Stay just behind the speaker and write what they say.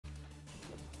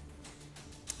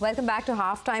Welcome back to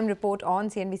Halftime Report on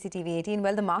CNBC-TV18.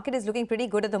 Well, the market is looking pretty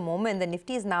good at the moment. The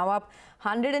Nifty is now up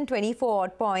 124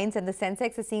 odd points and the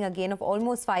Sensex is seeing a gain of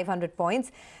almost 500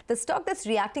 points. The stock that's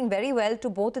reacting very well to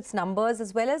both its numbers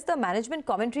as well as the management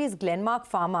commentary is Glenmark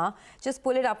Pharma. Just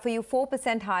pull it up for you,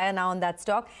 4% higher now on that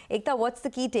stock. Ekta, what's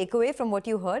the key takeaway from what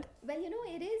you heard? Well,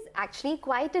 it is actually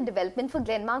quite a development for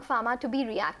Glenmark Pharma to be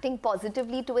reacting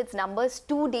positively to its numbers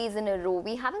 2 days in a row.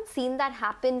 We haven't seen that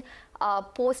happen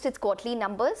post its quarterly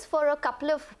numbers for a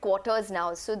couple of quarters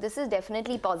now. So this is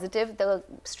definitely positive. The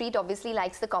street obviously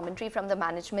likes the commentary from the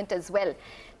management as well.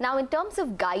 Now, in terms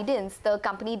of guidance, the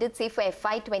company did say for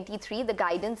FY23, the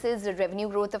guidance is a revenue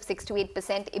growth of 6 to 8%,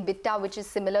 EBITDA, which is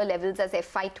similar levels as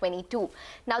FY22.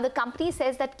 Now, the company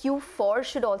says that Q4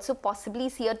 should also possibly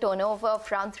see a turnover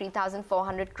of around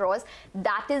 3,400 crores.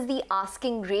 That is the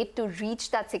asking rate to reach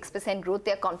that 6% growth.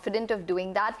 They're confident of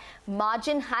doing that.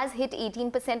 Margin has hit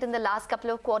 18% in the last couple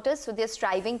of quarters, so they're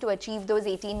striving to achieve those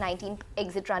 18-19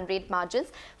 exit run rate margins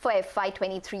for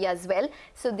FY23 as well.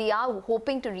 So they are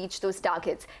hoping to reach those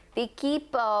targets. They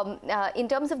keep, in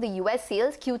terms of the US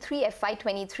sales, Q3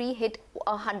 FY23 hit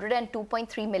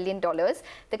 $102.3 million.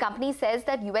 The company says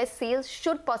that US sales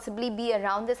should possibly be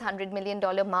around this $100 million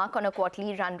mark on a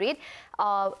quarterly run rate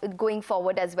going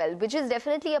forward as well, which is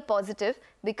definitely a positive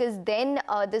because then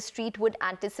the street would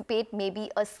anticipate maybe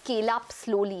a scale up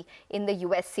slowly in the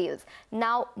US sales.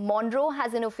 Now, Monroe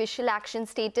has an official action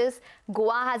status.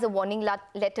 Goa has a warning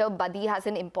letter. Buddy has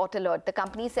an import alert. The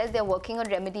company says they're working on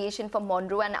remediation for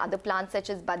Monroe and other plants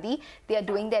such as Buddy. They are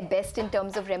doing their best in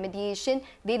terms of remediation.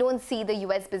 They don't see the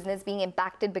US business being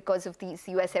impacted because of these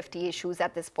US FTA issues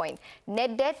at this point.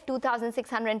 Net debt,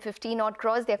 2,615 odd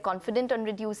crores. They're confident on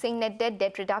reducing net debt.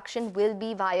 Debt reduction will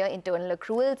be via internal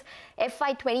accruals.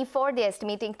 FY24, they're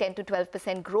estimating 10 to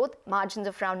 12% growth, margins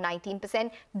of around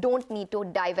 19%. Don't need to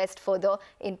divest further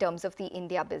in terms of the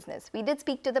India business. We did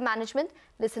speak to the management.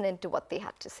 Listen in to what they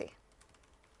had to say.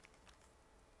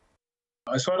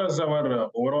 As far as our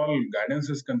overall guidance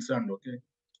is concerned,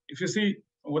 if you see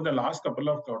over the last couple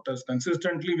of quarters,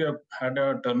 consistently we have had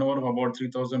a turnover of about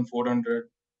 3,400,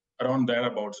 around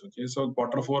thereabouts. So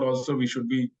quarter 4 also we should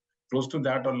be close to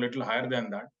that or a little higher than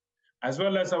that. As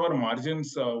well as our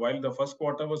margins, while the first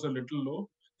quarter was a little low,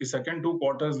 the second 2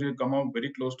 quarters we have come out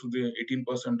very close to the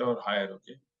 18% or higher.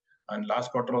 And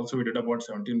last quarter also we did about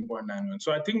 17.91.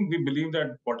 So I think we believe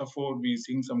that quarter 4 we're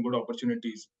seeing some good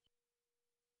opportunities.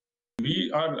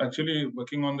 We are actually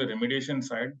working on the remediation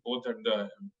side, both at the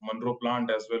Monroe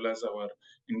plant as well as our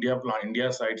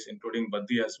India sites, including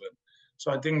Baddi as well.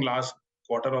 So I think last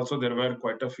quarter also there were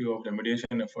quite a few of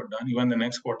remediation effort done. Even the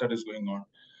next quarter is going on.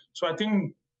 So I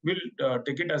think we'll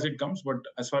take it as it comes. But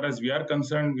as far as we are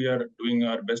concerned, we are doing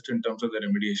our best in terms of the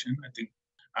remediation, I think.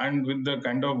 And with the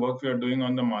kind of work we are doing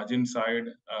on the margin side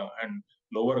and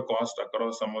lower cost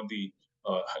across some of the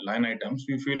line items,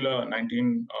 we feel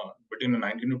between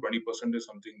 19 to 20% is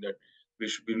something that we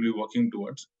should be working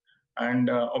towards. And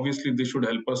obviously, this should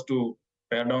help us to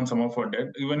pare down some of our debt.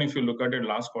 Even if you look at it,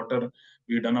 last quarter,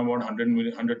 we've done about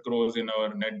 100 crores in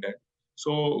our net debt.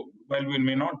 So while we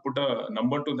may not put a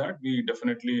number to that, we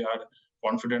definitely are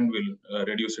confident we'll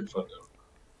reduce it further.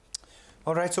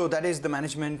 All right, so that is the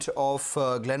management of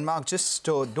Glenmark. Just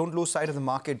don't lose sight of the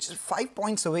market. Just 5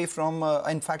 points away from,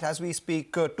 in fact, as we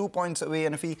speak, 2 points away.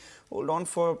 And if we hold on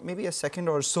for maybe a second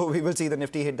or so, we will see the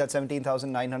Nifty hit that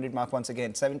 17,900 mark once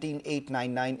again.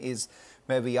 17,899 is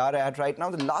where we are at right now.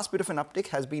 The last bit of an uptick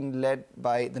has been led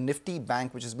by the Nifty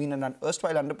Bank, which has been an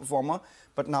erstwhile underperformer,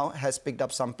 but now has picked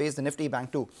up some pace. The Nifty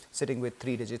Bank too, sitting with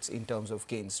 3 digits in terms of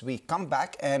gains. We come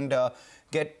back and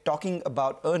get talking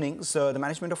about earnings. The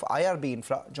management of IRB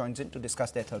Infra joins in to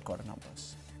discuss their third quarter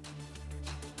numbers.